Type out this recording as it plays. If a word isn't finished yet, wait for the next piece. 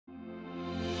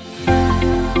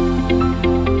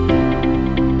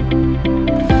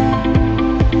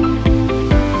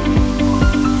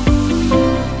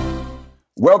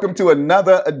Welcome to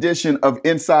another edition of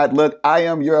Inside Look. I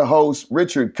am your host,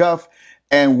 Richard Cuff,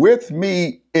 and with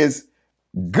me is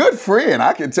good friend,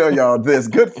 I can tell y'all this,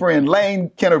 good friend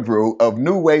Laine Kennebrew of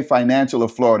New Way Financial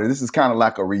of Florida. This is kind of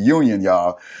like a reunion,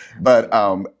 y'all. But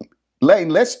Laine,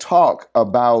 let's talk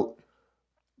about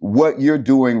what you're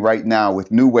doing right now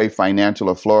with New Way Financial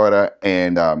of Florida,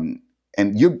 and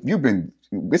you've been,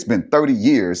 it's been 30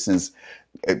 years since,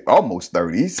 almost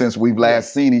 30 since we've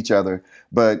last seen each other,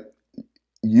 but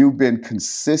you've been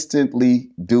consistently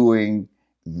doing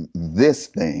this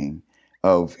thing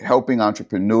of helping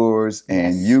entrepreneurs,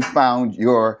 and you found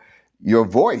your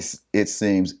voice, it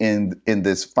seems, in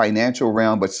this financial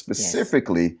realm, but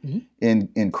specifically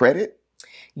in credit.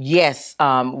 Yes,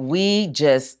 we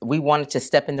wanted to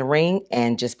step in the ring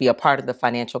and just be a part of the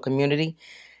financial community.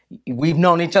 We've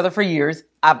known each other for years.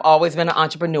 I've always been an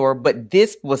entrepreneur, but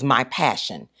this was my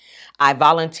passion. I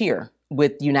volunteer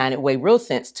with United Way Real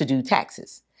Sense to do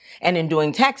taxes. And in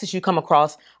doing taxes, you come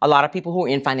across a lot of people who are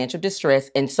in financial distress.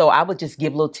 And so I would just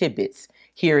give little tidbits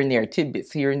here and there,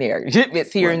 tidbits here and there,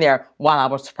 tidbits here and there while I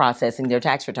was processing their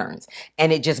tax returns.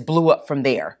 And it just blew up from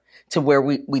there to where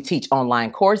we teach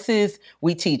online courses.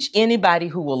 We teach anybody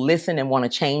who will listen and want to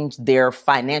change their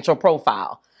financial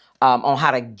profile on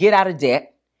how to get out of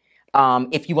debt.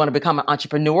 If you want to become an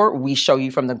entrepreneur, we show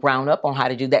you from the ground up on how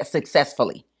to do that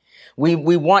successfully. We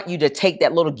want you to take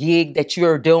that little gig that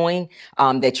you're doing,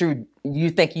 that you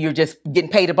think you're just getting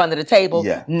paid up under the table.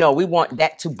 Yeah. No, we want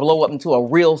that to blow up into a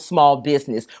real small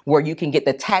business where you can get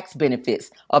the tax benefits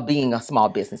of being a small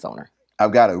business owner.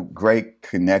 I've got a great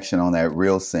connection on that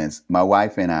Real Sense. My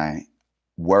wife and I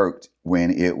worked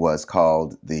when it was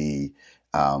called the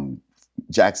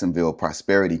Jacksonville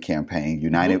Prosperity Campaign,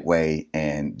 United Way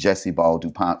and Jesse Ball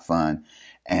DuPont Fund.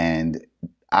 And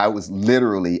I was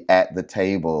literally at the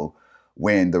table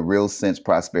when the Real Sense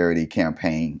Prosperity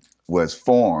Campaign was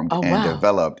formed and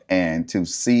developed, and to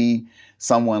see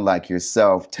someone like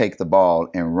yourself take the ball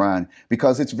and run,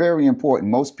 because it's very important.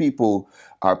 Most people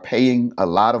are paying a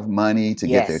lot of money to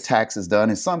get their taxes done,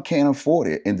 and some can't afford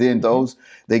it. And then those,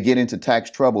 they get into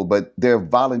tax trouble, but they're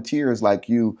volunteers like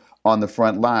you on the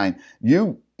front line.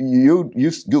 You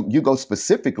go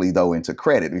specifically though into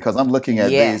credit, because I'm looking at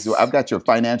these. I've got your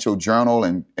financial journal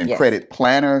and credit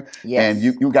planner, and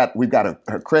we've got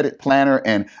a credit planner,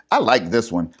 and I like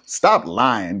this one. Stop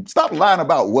lying. Stop lying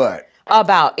about what?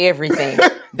 About everything.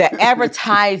 The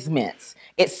advertisements.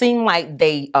 It seemed like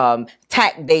they come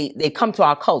to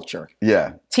our culture.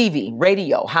 Yeah. TV,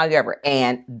 radio, however,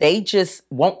 and they just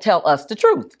won't tell us the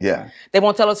truth. Yeah. They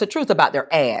won't tell us the truth about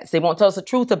their ads. They won't tell us the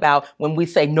truth about when we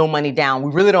say no money down.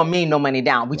 We really don't mean no money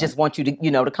down. We just want you to,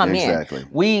 to come in.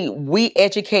 We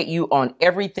educate you on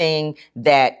everything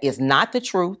that is not the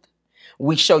truth.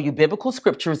 We show you biblical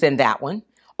scriptures in that one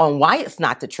on why it's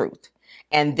not the truth.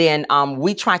 And then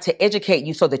we try to educate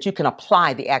you so that you can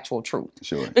apply the actual truth.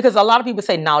 Sure. Because a lot of people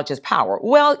say knowledge is power.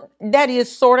 Well, that is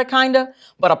sort of, kind of,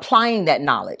 but applying that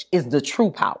knowledge is the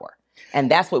true power. And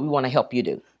that's what we want to help you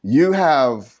do. You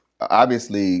have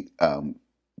obviously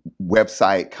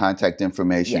website, contact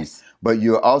information, but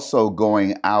you're also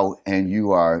going out and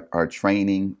you are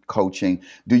training, coaching.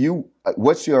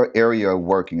 What's your area of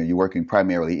working? Are you working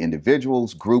primarily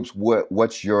individuals, groups?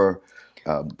 What's your...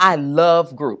 I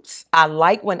love groups. I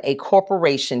like when a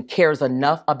corporation cares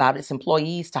enough about its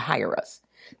employees to hire us,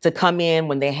 to come in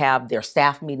when they have their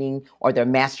staff meeting or their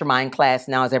mastermind class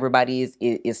now, as everybody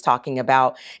is talking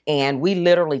about. And we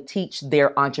literally teach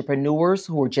their entrepreneurs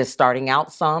who are just starting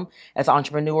out, some as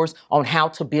entrepreneurs, on how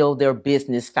to build their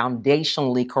business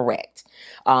foundationally correct.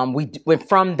 We went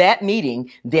from that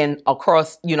meeting, then of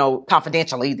course,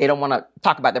 confidentially, they don't want to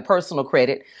talk about their personal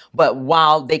credit, but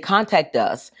while they contact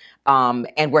us,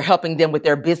 and we're helping them with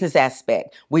their business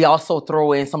aspect, we also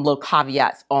throw in some little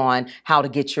caveats on how to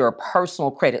get your personal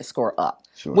credit score up,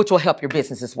 which will help your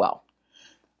business as well.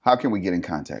 How can we get in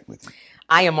contact with you?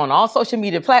 I am on all social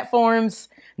media platforms.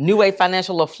 New Way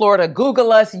Financial of Florida.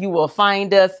 Google us. You will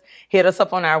find us. Hit us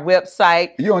up on our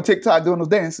website. You on TikTok doing those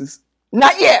dances?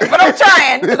 Not yet, but I'm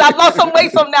trying, because I've lost some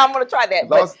weight, so now I'm going to try that.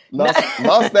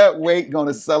 Lost that weight, going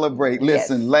to celebrate.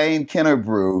 Listen, Laine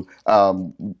Kennebrew,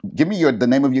 give me the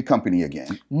name of your company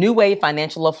again. New Way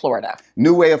Financial of Florida.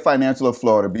 New Way of Financial of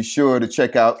Florida. Be sure to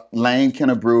check out Laine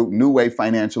Kennebrew, New Way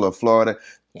Financial of Florida.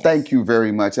 Thank you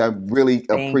very much. I really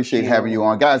appreciate having you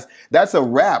on. Guys, that's a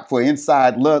wrap for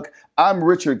Inside Look. I'm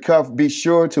Richard Cuff. Be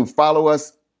sure to follow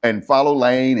us and follow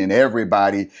Laine and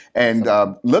everybody. And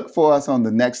look for us on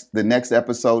the next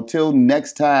episode. Till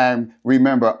next time,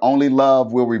 remember, only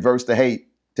love will reverse the hate.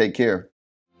 Take care.